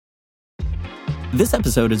This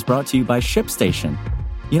episode is brought to you by ShipStation.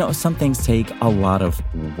 You know, some things take a lot of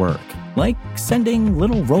work, like sending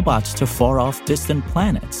little robots to far-off distant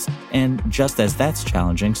planets. And just as that's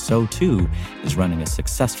challenging, so too is running a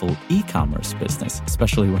successful e-commerce business,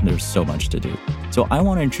 especially when there's so much to do. So I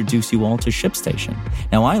want to introduce you all to ShipStation.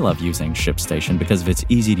 Now, I love using ShipStation because of its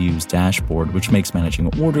easy-to-use dashboard, which makes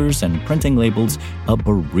managing orders and printing labels a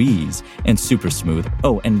breeze and super smooth.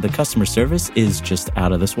 Oh, and the customer service is just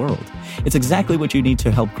out of this world. It's exactly what you need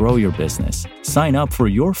to help grow your business. Sign up for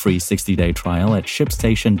your free 60-day trial at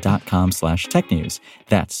shipstation.com/technews.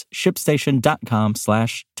 That's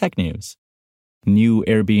shipstation.com/technews. New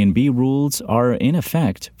Airbnb rules are in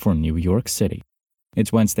effect for New York City.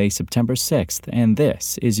 It's Wednesday, September 6th, and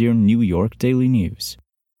this is your New York Daily News.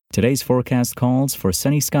 Today's forecast calls for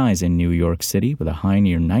sunny skies in New York City with a high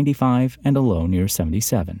near 95 and a low near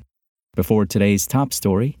 77. Before today's top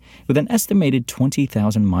story, with an estimated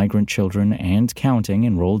 20,000 migrant children and counting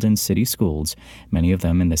enrolled in city schools, many of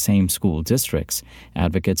them in the same school districts,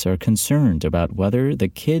 advocates are concerned about whether the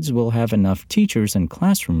kids will have enough teachers and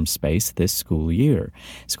classroom space this school year.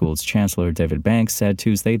 Schools Chancellor David Banks said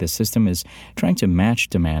Tuesday the system is trying to match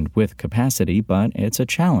demand with capacity, but it's a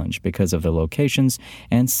challenge because of the locations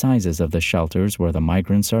and sizes of the shelters where the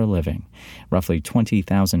migrants are living. Roughly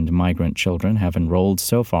 20,000 migrant children have enrolled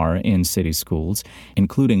so far in city schools,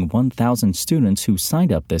 including 1,000 students who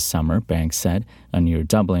signed up this summer, Banks said, a near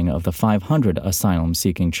doubling of the 500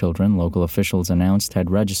 asylum-seeking children local officials announced had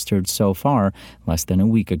registered so far less than a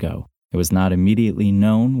week ago. It was not immediately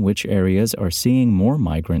known which areas are seeing more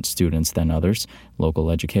migrant students than others. Local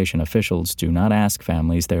education officials do not ask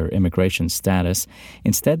families their immigration status.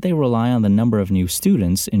 Instead, they rely on the number of new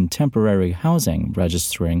students in temporary housing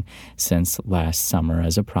registering since last summer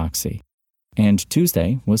as a proxy. And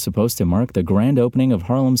Tuesday was supposed to mark the grand opening of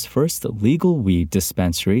Harlem's first legal weed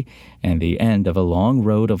dispensary and the end of a long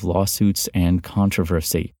road of lawsuits and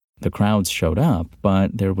controversy. The crowds showed up,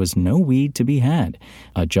 but there was no weed to be had.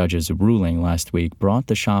 A judge's ruling last week brought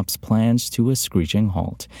the shop's plans to a screeching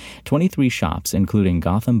halt. 23 shops, including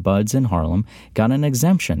Gotham Buds in Harlem, got an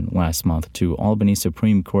exemption last month to Albany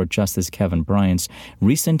Supreme Court Justice Kevin Bryant's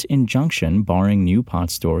recent injunction barring new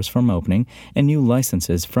pot stores from opening and new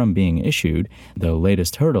licenses from being issued, the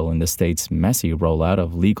latest hurdle in the state's messy rollout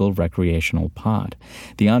of legal recreational pot.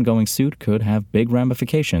 The ongoing suit could have big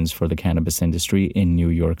ramifications for the cannabis industry in New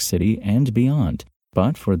York City and beyond.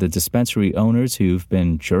 But for the dispensary owners who've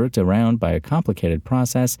been jerked around by a complicated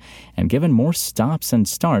process and given more stops and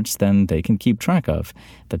starts than they can keep track of,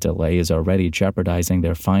 the delay is already jeopardizing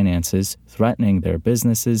their finances, threatening their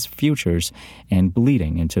businesses' futures, and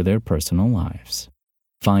bleeding into their personal lives.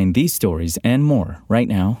 Find these stories and more right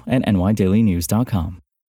now at nydailynews.com.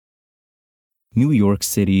 New York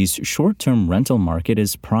City's short-term rental market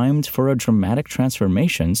is primed for a dramatic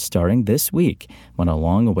transformation starting this week when a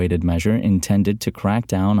long-awaited measure intended to crack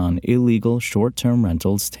down on illegal short-term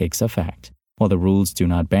rentals takes effect. While the rules do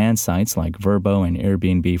not ban sites like Vrbo and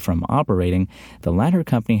Airbnb from operating, the latter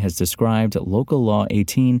company has described Local Law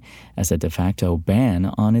 18 as a de facto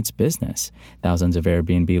ban on its business. Thousands of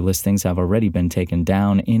Airbnb listings have already been taken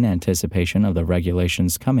down in anticipation of the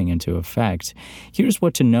regulations coming into effect. Here's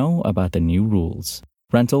what to know about the new rules.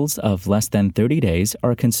 Rentals of less than 30 days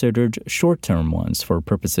are considered short-term ones for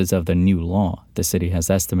purposes of the new law. The city has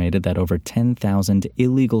estimated that over 10,000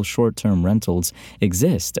 illegal short-term rentals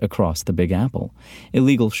exist across the Big Apple.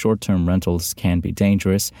 Illegal short-term rentals can be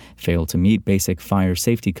dangerous, fail to meet basic fire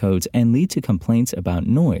safety codes, and lead to complaints about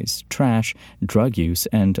noise, trash, drug use,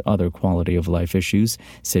 and other quality-of-life issues,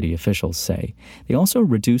 city officials say. They also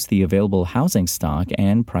reduce the available housing stock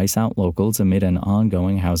and price out locals amid an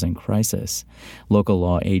ongoing housing crisis. Local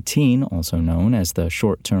Law 18, also known as the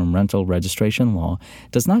Short-Term Rental Registration Law,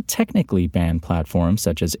 does not technically ban platforms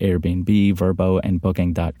such as Airbnb, Vrbo, and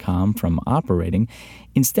Booking.com from operating.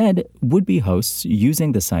 Instead, would-be hosts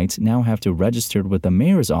using the sites now have to register with the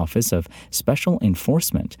Mayor's Office of Special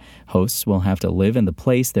Enforcement. Hosts will have to live in the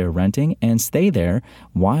place they're renting and stay there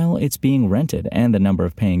while it's being rented, and the number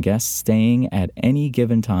of paying guests staying at any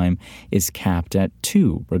given time is capped at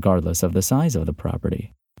 2, regardless of the size of the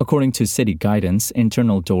property. According to city guidance,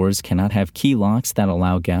 internal doors cannot have key locks that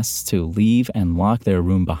allow guests to leave and lock their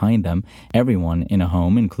room behind them. Everyone in a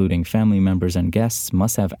home, including family members and guests,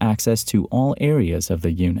 must have access to all areas of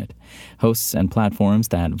the unit. Hosts and platforms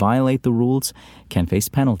that violate the rules can face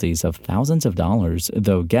penalties of thousands of dollars,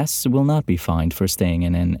 though guests will not be fined for staying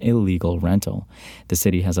in an illegal rental. The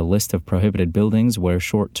city has a list of prohibited buildings where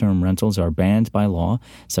short-term rentals are banned by law,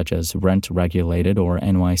 such as rent-regulated or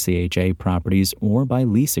NYCHA properties, or by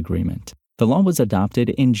lease agreement. The law was adopted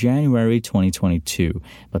in January 2022,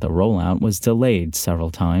 but the rollout was delayed several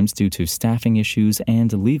times due to staffing issues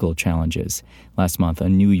and legal challenges. Last month, a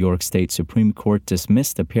New York State Supreme Court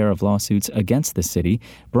dismissed a pair of lawsuits against the city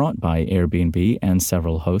brought by Airbnb and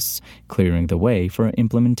several hosts, clearing the way for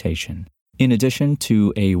implementation. In addition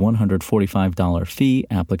to a $145 fee,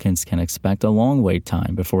 applicants can expect a long wait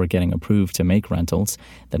time before getting approved to make rentals.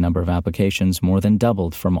 The number of applications more than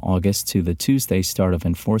doubled from August to the Tuesday start of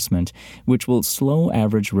enforcement, which will slow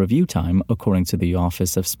average review time, according to the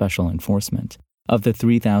Office of Special Enforcement. Of the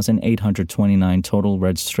 3,829 total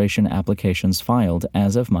registration applications filed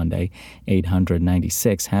as of Monday,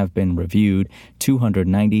 896 have been reviewed,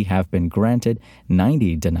 290 have been granted,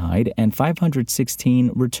 90 denied, and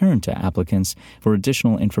 516 returned to applicants for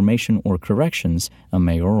additional information or corrections, a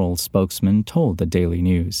mayoral spokesman told the Daily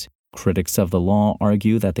News. Critics of the law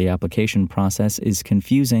argue that the application process is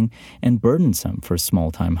confusing and burdensome for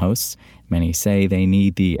small-time hosts. Many say they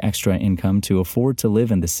need the extra income to afford to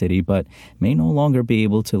live in the city but may no longer be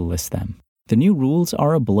able to list them. The new rules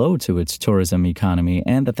are a blow to its tourism economy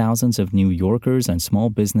and the thousands of New Yorkers and small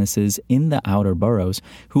businesses in the outer boroughs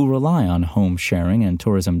who rely on home sharing and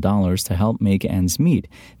tourism dollars to help make ends meet,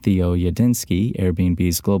 Theo Yedinsky,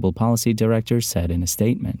 Airbnb's global policy director, said in a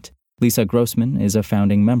statement. Lisa Grossman is a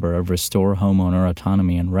founding member of Restore Homeowner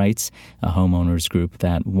Autonomy and Rights, a homeowners group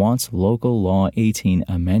that wants Local Law 18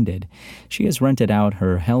 amended. She has rented out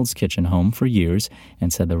her Hell's Kitchen home for years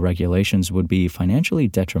and said the regulations would be financially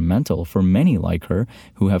detrimental for many like her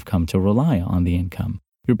who have come to rely on the income.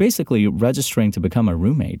 You're basically registering to become a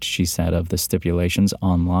roommate, she said of the stipulations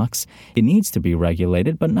on locks. It needs to be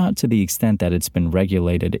regulated, but not to the extent that it's been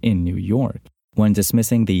regulated in New York. When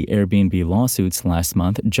dismissing the Airbnb lawsuits last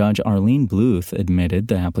month, Judge Arlene Bluth admitted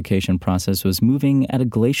the application process was moving at a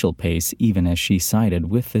glacial pace even as she sided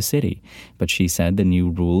with the city. But she said the new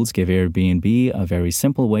rules give Airbnb a very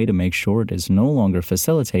simple way to make sure it is no longer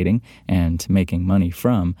facilitating and making money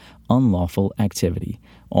from unlawful activity.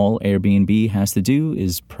 All Airbnb has to do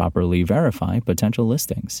is properly verify potential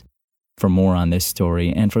listings. For more on this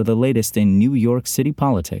story and for the latest in New York City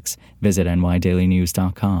politics, visit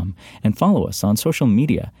nydailynews.com and follow us on social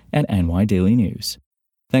media at nydailynews.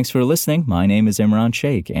 Thanks for listening. My name is Imran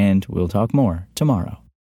Sheikh, and we'll talk more tomorrow.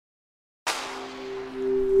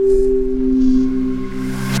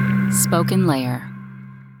 Spoken Layer.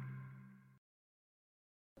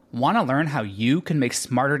 Want to learn how you can make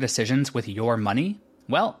smarter decisions with your money?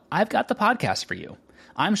 Well, I've got the podcast for you.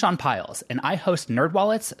 I'm Sean Piles, and I host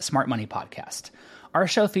NerdWallet's Smart Money Podcast. Our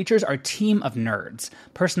show features our team of nerds,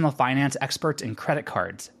 personal finance experts in credit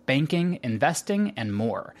cards, banking, investing, and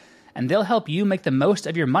more. And they'll help you make the most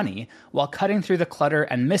of your money while cutting through the clutter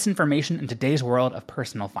and misinformation in today's world of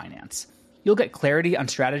personal finance. You'll get clarity on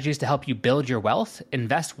strategies to help you build your wealth,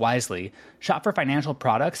 invest wisely, shop for financial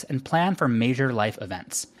products, and plan for major life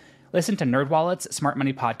events. Listen to NerdWallet's Smart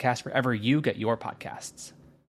Money Podcast wherever you get your podcasts.